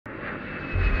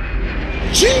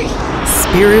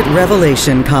Spirit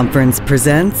Revelation Conference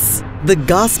presents the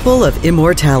Gospel of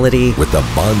Immortality with the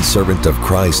bondservant of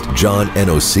Christ, John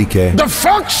Anosike. The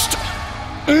first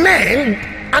men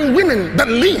and women that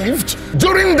lived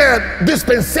during the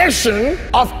dispensation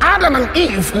of Adam and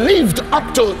Eve lived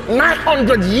up to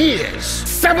 900 years,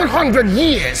 700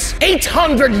 years,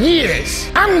 800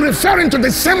 years. I'm referring to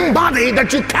the same body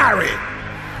that you carry,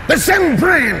 the same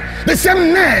brain, the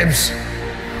same nerves,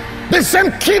 the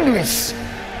same kidneys.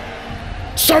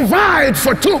 Survived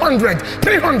for 200,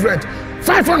 300,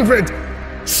 500,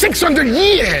 600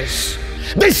 years.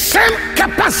 The same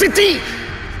capacity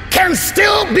can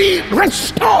still be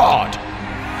restored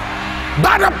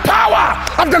by the power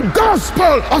of the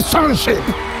gospel of sonship.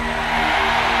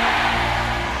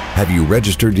 Have you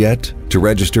registered yet? To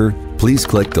register, please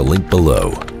click the link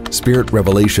below.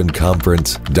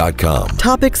 SpiritRevelationConference.com.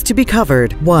 Topics to be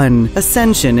covered: 1.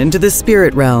 Ascension into the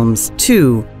spirit realms.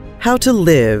 2. How to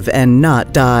live and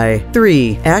not die.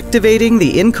 3. Activating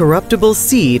the incorruptible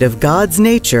seed of God's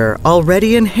nature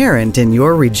already inherent in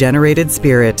your regenerated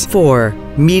spirit. 4.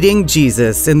 Meeting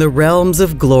Jesus in the realms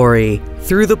of glory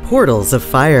through the portals of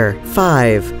fire.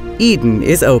 5. Eden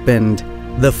is opened.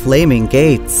 The flaming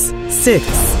gates. 6.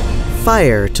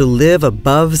 Fire to live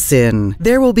above sin.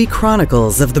 There will be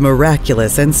chronicles of the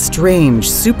miraculous and strange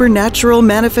supernatural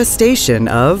manifestation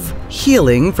of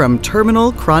healing from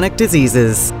terminal chronic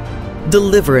diseases,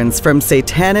 deliverance from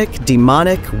satanic,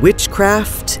 demonic,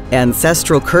 witchcraft,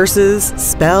 ancestral curses,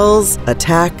 spells,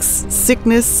 attacks,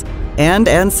 sickness, and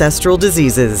ancestral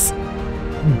diseases.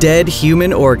 Dead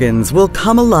human organs will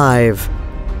come alive.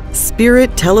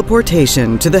 Spirit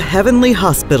teleportation to the heavenly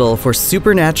hospital for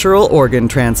supernatural organ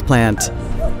transplant.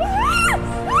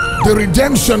 The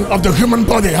redemption of the human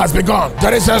body has begun.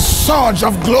 There is a surge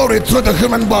of glory through the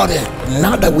human body.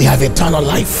 Now that we have eternal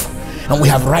life and we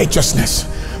have righteousness,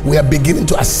 we are beginning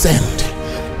to ascend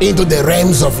into the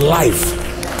realms of life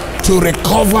to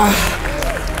recover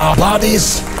our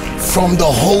bodies from the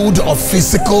hold of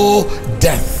physical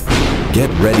death. Get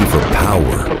ready for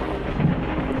power,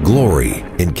 glory,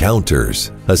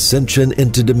 encounters, ascension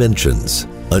into dimensions,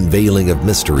 unveiling of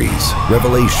mysteries,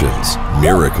 revelations,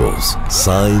 miracles,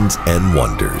 signs, and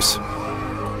wonders.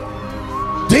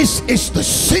 This is the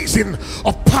season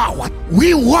of power.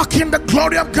 We walk in the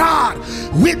glory of God.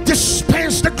 We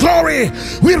dispense the glory.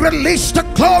 We release the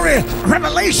glory.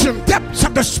 Revelation, depths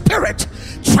of the spirit,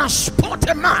 transport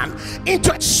a man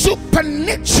into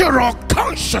supernatural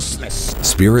consciousness.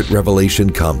 Spirit Revelation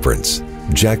Conference,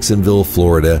 Jacksonville,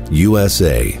 Florida,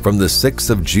 USA, from the 6th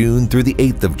of June through the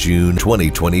 8th of June,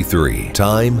 2023.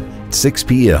 Time, 6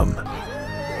 p.m.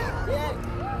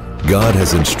 God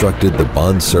has instructed the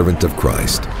bondservant of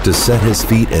Christ to set his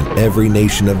feet in every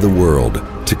nation of the world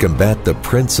to combat the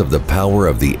prince of the power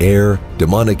of the air,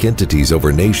 demonic entities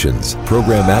over nations,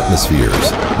 program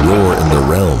atmospheres, roar in the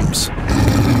realms.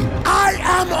 I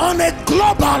am on a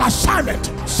global assignment.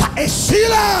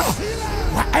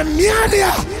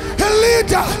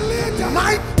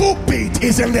 My pulpit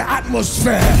is in the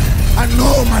atmosphere. I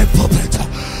know my pulpit.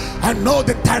 I know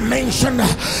the dimension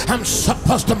I'm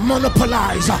supposed to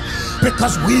monopolize,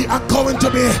 because we are going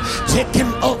to be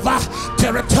taking over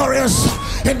territories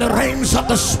in the realms of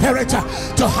the spirit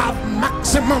to have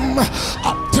maximum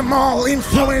optimal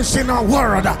influence in our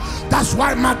world. That's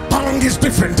why my tongue is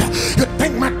different. You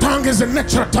think my tongue is a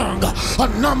natural tongue, a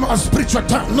normal spiritual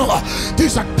tongue? No,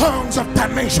 these are tongues of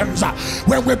dimensions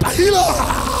where we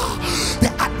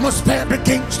the atmosphere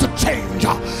begins to change.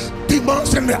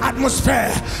 Demons in the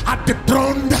atmosphere are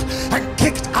dethroned and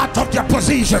kicked out of their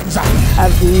positions.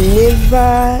 I've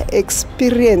never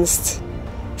experienced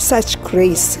such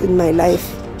grace in my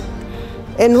life.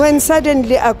 And when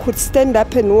suddenly I could stand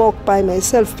up and walk by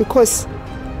myself, because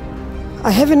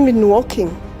I haven't been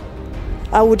walking,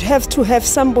 I would have to have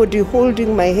somebody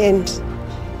holding my hand,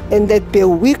 and there'd be a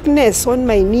weakness on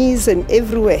my knees and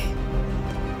everywhere.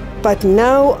 But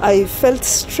now I felt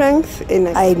strength, and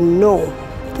I know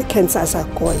the cancers are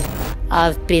gone.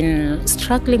 I've been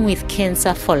struggling with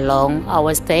cancer for long. I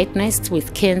was diagnosed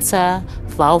with cancer,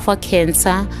 vulvar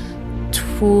cancer,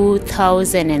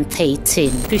 2013.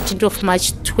 15th of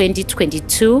March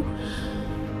 2022.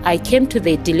 I came to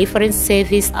the deliverance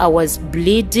service. I was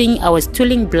bleeding, I was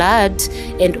stooling blood,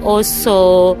 and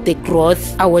also the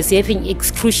growth. I was having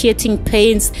excruciating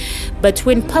pains. But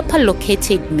when Papa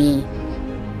located me,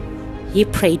 he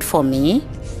prayed for me.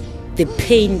 The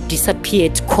pain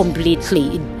disappeared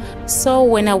completely. So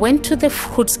when I went to the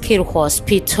Voortrekker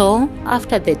hospital,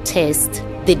 after the test,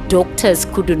 the doctors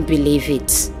couldn't believe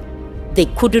it. They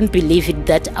couldn't believe it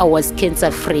that I was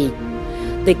cancer-free.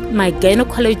 My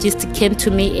gynecologist came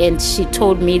to me and she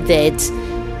told me that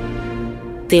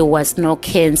there was no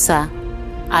cancer.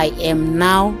 I am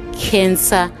now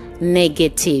cancer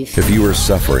negative. If you are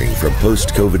suffering from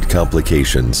post-COVID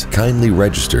complications, kindly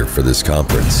register for this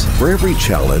conference. For every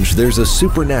challenge, there's a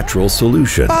supernatural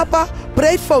solution. Papa,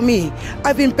 pray for me.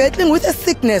 I've been battling with a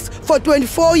sickness for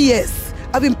 24 years.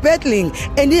 I've been battling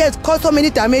and it has caused so many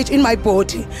damage in my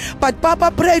body. But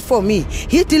Papa prayed for me.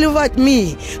 He delivered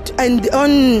me. And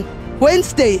on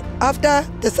Wednesday, after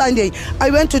the Sunday, I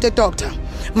went to the doctor.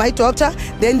 My doctor,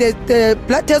 then the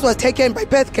blood test was taken by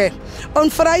Perthcare. On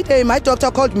Friday, my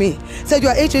doctor called me, said you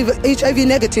are HIV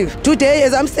negative. Today,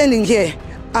 as I'm standing here,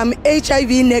 I'm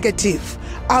HIV negative.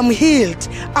 I'm healed.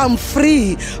 I'm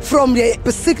free from the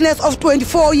sickness of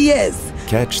 24 years.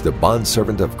 Catch the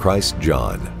Bondservant of Christ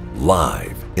John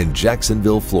live in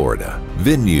Jacksonville, Florida.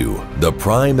 Venue, the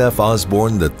Prime F.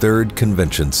 Osborne III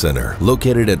Convention Center,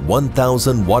 located at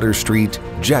 1000 Water Street,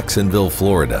 Jacksonville,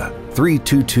 Florida,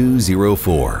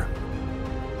 32204.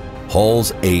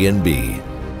 Halls A and B.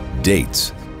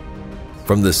 Dates: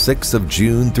 from the 6th of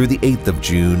June through the 8th of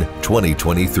June,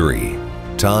 2023.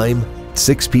 Time,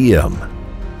 6 p.m.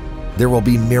 There will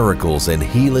be miracles and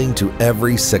healing to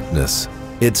every sickness.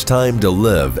 It's time to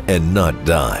live and not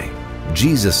die.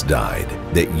 Jesus died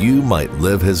that you might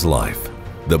live his life.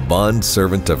 The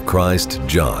Bondservant of Christ,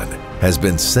 John, has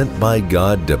been sent by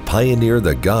God to pioneer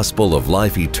the gospel of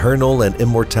life eternal and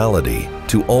immortality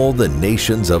to all the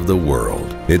nations of the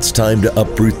world. It's time to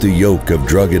uproot the yoke of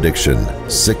drug addiction,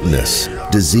 sickness,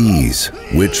 disease,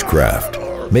 witchcraft.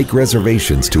 Make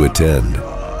reservations to attend.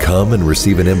 Come and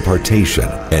receive an impartation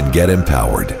and get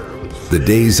empowered. The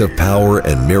days of power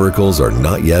and miracles are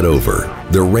not yet over.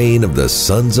 The reign of the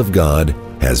sons of God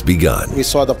has begun. We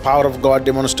saw the power of God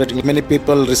demonstrating. Many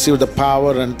people received the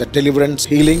power and the deliverance,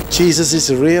 healing. Jesus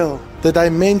is real. The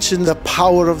dimension, the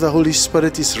power of the Holy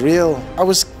Spirit is real. I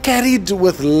was carried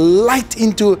with light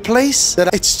into a place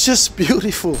that it's just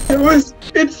beautiful. I was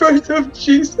in front of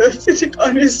Jesus sitting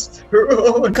on his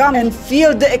throne. Come and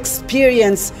feel the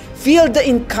experience, feel the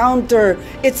encounter.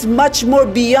 It's much more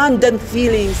beyond than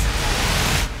feelings.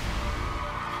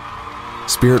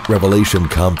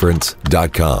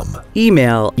 SpiritRevelationConference.com.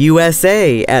 Email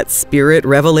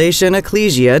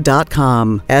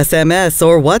USA@SpiritRevelationEcclesia.com. SMS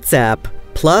or WhatsApp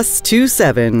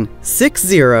 +27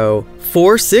 60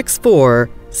 464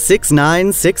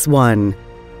 6961.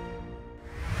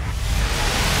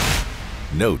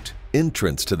 Note: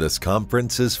 entrance to this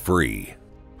conference is free.